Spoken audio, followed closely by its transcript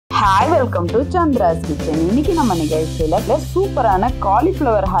Hi, welcome to Chandra's kitchen. இன்னைக்கு நம்ம நிகழ்ச்சியில சூப்பரான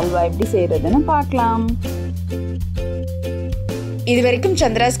காலிஃப்ளவர் ஹல்வா எப்படி செய்யறதுன்னு பார்க்கலாம். இதுவரைக்கும்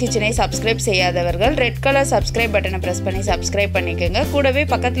சந்திராஸ் கிச்சனை சப்ஸ்கிரைப் செய்யாதவர்கள் ரெட் கலர் சப்ஸ்கிரைப் பட்டனை பிரஸ் பண்ணி சப்ஸ்கிரைப் பண்ணிக்கோங்க. கூடவே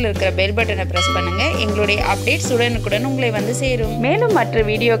பக்கத்தில் இருக்கிற பெல் பட்டனை பிரஸ் பண்ணுங்க. எங்களுடைய அப்டேட்ஸ் உடனுக்குடன் உங்களை வந்து சேரும். மேலும் மற்ற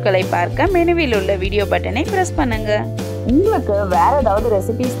வீடியோக்களை பார்க்க மெனுவில் உள்ள வீடியோ பட்டனை பிரஸ் பண்ணுங்க. உங்களுக்கு வேற ஏதாவது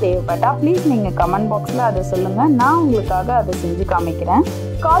ரெசிபிஸ் தேவைப்பட்டா ப்ளீஸ் நீங்க கமெண்ட் பாக்ஸ்ல அதை சொல்லுங்க. நான் உங்களுக்காக அதை செஞ்சு காமிக்கிறேன்.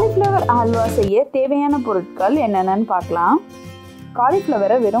 காலிஃப்ளவர் ஹல்வா செய்ய தேவையான பொருட்கள் என்னென்னு பார்க்கலாம்.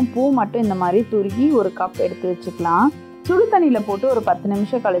 காலிஃப்ளவரை வெறும் பூ மட்டும் இந்த மாதிரி துருகி ஒரு கப் எடுத்து வச்சுக்கலாம். சுடு தண்ணியில் போட்டு ஒரு 10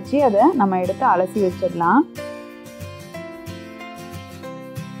 நிமிஷம் கழிச்சு அதை நம்ம எடுத்து அலசி வச்சிடலாம்.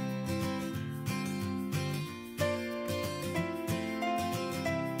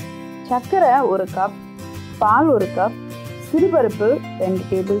 சர்க்கரை ஒரு கப், பால் ஒரு கப், சிறுபருப்பு 2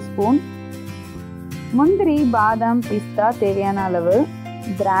 டேபிள் ஸ்பூன், முந்திரி, பாதாம், பிஸ்தா தேவையான அளவு,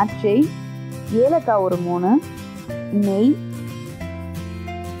 திராட்சை, ஏலக்காய் ஒரு 3, நெய்.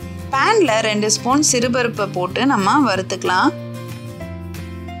 பேன்ல 2 ஸ்பூன் சிறுபருப்பை போட்டு நம்ம வறுத்துக்கலாம்.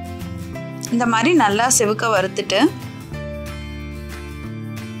 இந்த மாதிரி நல்லா செவக்க வறுத்துட்டு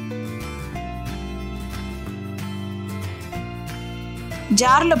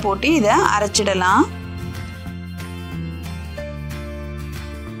ஜார்ல போட்டு இதை அரைச்சிடலாம்.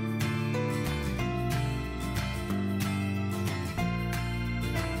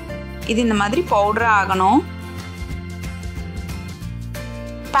 இது இந்த மாதிரி பவுடரா ஆகணும்.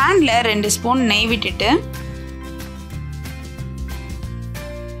 பேன்ல 2 ஸ்பூன் நெய் விட்டுட்டு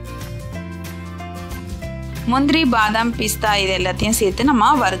முந்திரி, பாதாம், பிஸ்தா இது எல்லாத்தையும் சேர்த்து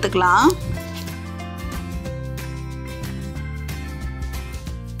நம்ம வறுத்துக்கலாம்.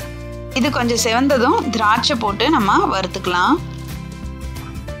 இது கொஞ்சம் செவந்ததும் திராட்சை போட்டு நம்ம வறுத்துக்கலாம்.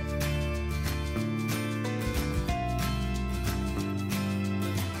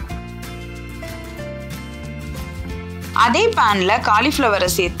 அதே பேன்ல காலிஃப்ளவரை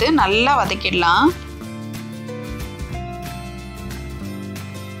சேர்த்து நல்லா வதக்கிடலாம்.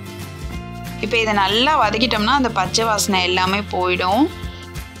 இப்போ இதை நல்லா வதக்கிட்டோம்னா அந்த பச்சை வாசனை எல்லாமே போயிடும்.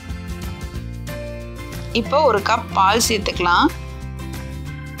 இப்போ ஒரு கப் பால் சேர்த்துக்கலாம்.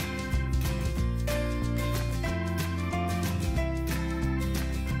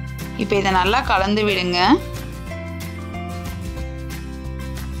 இப்போ இதை நல்லா கலந்து விடுங்க.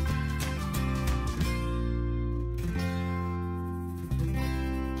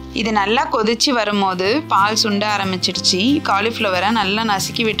 இது நல்லா கொதிச்சு வரும்போது பால் சுண்ட ஆரம்பிச்சிடுச்சு. காலிஃப்ளவரை நல்லா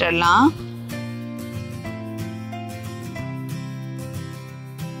நசுக்கி விட்டுடலாம்.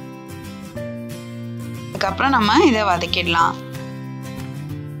 அதுக்கப்புறம் நம்ம இதை வதக்கிடலாம்.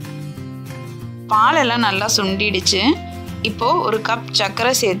 பாலெல்லாம் நல்லா சுண்டிடுச்சு. இப்போ ஒரு கப்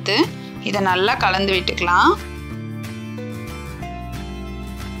சர்க்கரை சேர்த்து இதை நல்லா கலந்து விட்டுக்கலாம்.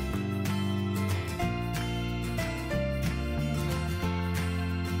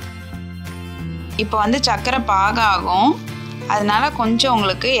 இப்போ வந்து சர்க்கரை பாக ஆகும், அதனால கொஞ்சம்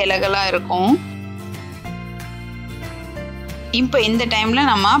உங்களுக்கு இலகலாக இருக்கும். இப்போ இந்த டைமில்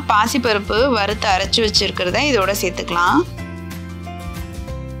நம்ம பாசிப்பருப்பு வறுத்து அரைச்சி வச்சுருக்கிறத இதோட சேர்த்துக்கலாம்.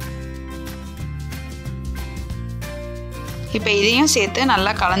 இப்போ இதையும் சேர்த்து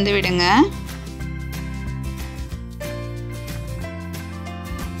நல்லா கலந்து விடுங்க.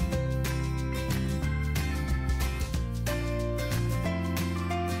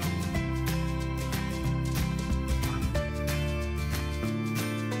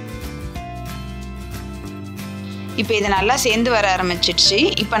 இப்போ இது நல்லா சேர்ந்து வர ஆரம்பிச்சிடுச்சு.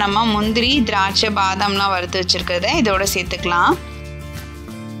 இப்போ நம்ம முந்திரி, திராட்சை, பாதாம்லாம் வறுத்து வச்சிருக்கிறத இதோட சேர்த்துக்கலாம்.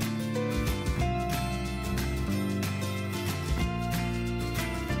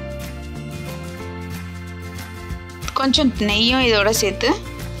 கொஞ்சம் நெய்யும் இதோட சேர்த்து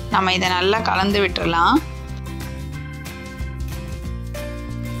நம்ம இதை நல்லா கலந்து விட்டுறலாம்.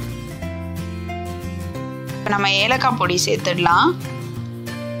 இப்போ நம்ம ஏலக்காய் பொடி சேர்த்துடலாம்.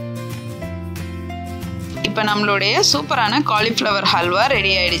 இப்போ நம்மளுடைய சூப்பரான காலிஃப்ளவர் ஹல்வா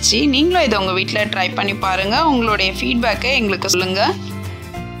ரெடி ஆயிடுச்சு. நீங்களும் இதை உங்கள் வீட்டில் ட்ரை பண்ணி பாருங்கள். உங்களுடைய ஃபீட்பேக்கை எங்களுக்கு சொல்லுங்கள்.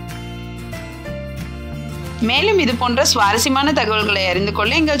 மேலும் இது போன்ற சுவாரஸ்யமான தகவல்களை அறிந்து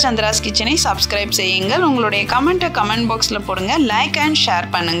கொள்ள எங்கள் சந்திராஸ் கிச்சனை சப்ஸ்கிரைப் செய்யுங்கள். உங்களுடைய கமெண்ட்டை கமெண்ட் பாக்ஸில் போடுங்க. லைக் அண்ட்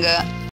ஷேர் பண்ணுங்கள்.